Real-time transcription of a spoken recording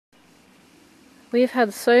We've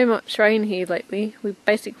had so much rain here lately. We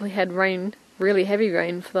basically had rain, really heavy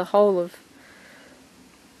rain, for the whole of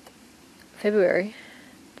February,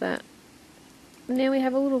 that now we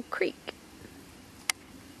have a little creek.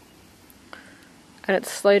 And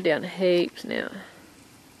it's slowed down heaps now.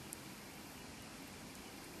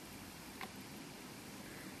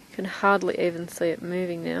 You can hardly even see it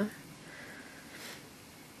moving now.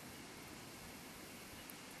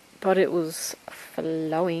 But it was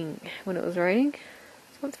flowing when it was raining,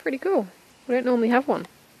 so it's pretty cool. We don't normally have one.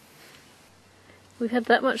 We've had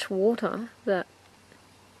that much water that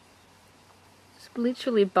it's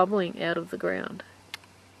literally bubbling out of the ground.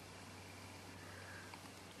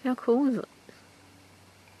 How cool is it?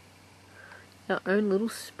 Our own little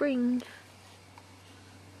spring.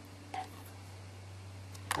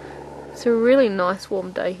 It's a really nice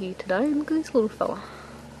warm day here today. Look at this little fella.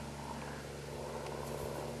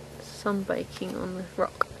 Sunbaking on the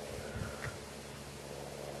rock.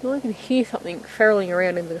 Well, I can hear something ferreling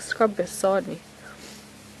around in the scrub beside me.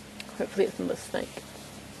 Hopefully it's not a snake.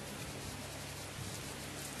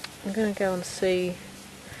 I'm going to go and see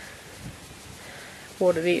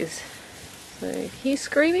what it is. So, he's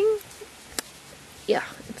screaming. Yeah,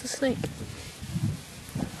 it's a snake.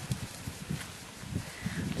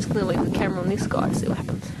 Just going to leave the camera on this guy to see what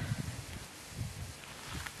happens.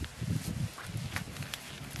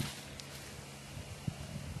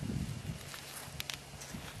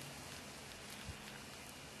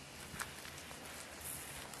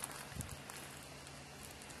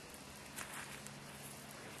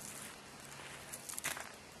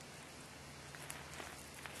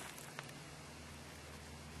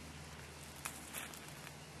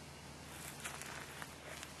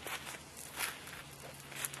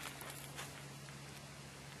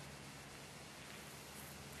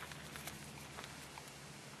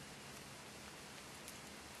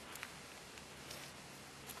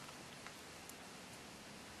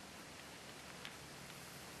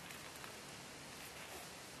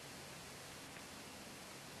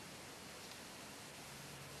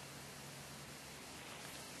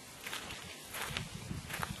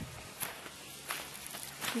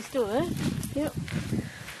 He's still there? Yep.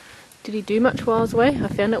 Did he do much while I was away? I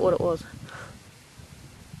found out what it was.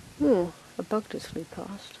 Oh, a bug just flew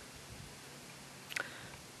past.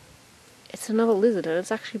 It's another lizard and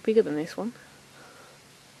it's actually bigger than this one.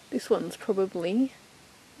 This one's probably...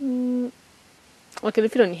 I can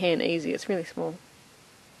fit on your hand easy, it's really small.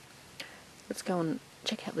 Let's go and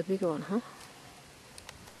check out the bigger one, huh?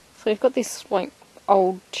 So we've got this like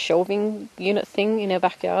old shelving unit thing in our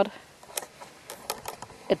backyard.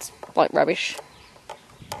 It's like rubbish,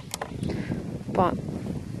 but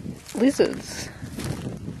lizards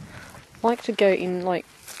like to go in like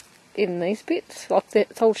in these bits, like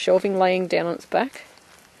it's old shelving laying down on its back,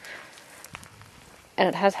 and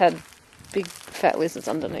it has had big fat lizards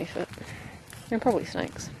underneath it, and probably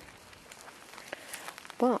snakes.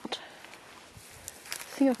 But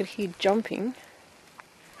the thing I could hear jumping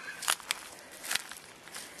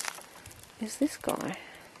is this guy.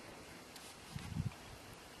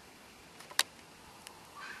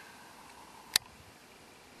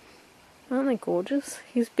 Aren't they gorgeous?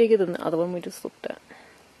 He's bigger than the other one we just looked at.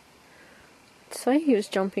 I'd say he was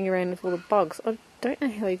jumping around with all the bugs. I don't know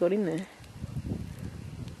how he got in there.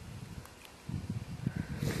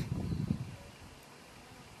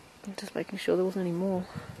 I'm just making sure there wasn't any more.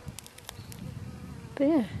 But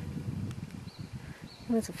yeah.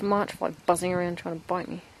 There's a march fly buzzing around trying to bite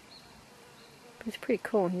me. But he's pretty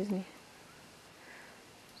cool, isn't he?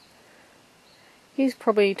 He's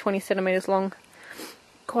probably 20 centimetres long.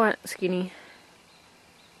 Quite skinny,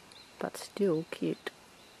 but still cute.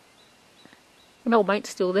 An old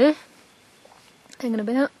mate's still there, hanging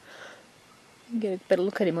about. You can get a better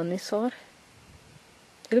look at him on this side.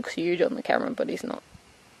 He looks huge on the camera, but he's not.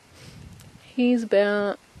 He's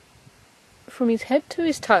about, from his head to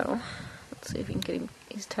his tail, let's see if we can get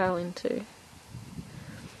his tail into.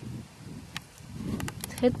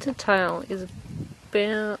 His head to tail is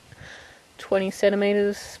about 20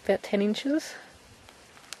 centimetres, about 10 inches.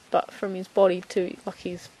 But from his body to, like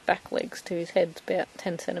his back legs to his head, it's about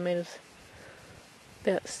 10 centimetres.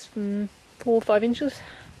 About 4 or 5 inches.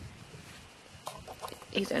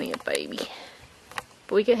 He's only a baby.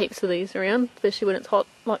 But we get heaps of these around, especially when it's hot,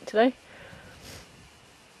 like today.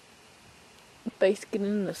 Basking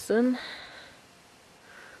in the sun.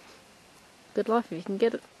 Good life if you can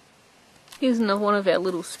get it. Here's another one of our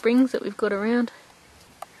little springs that we've got around.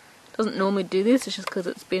 Doesn't normally do this, it's just because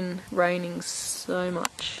it's been raining so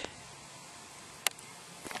much.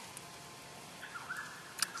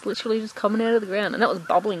 It's literally just coming out of the ground, and that was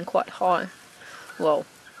bubbling quite high. Well,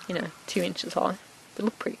 you know, 2 inches high. It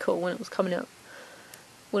looked pretty cool when it was coming out.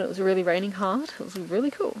 When it was really raining hard, it was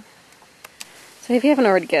really cool. So if you haven't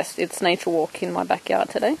already guessed, it's nature walk in my backyard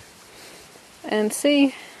today. And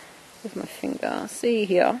see, with my finger, see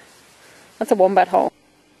here, that's a wombat hole.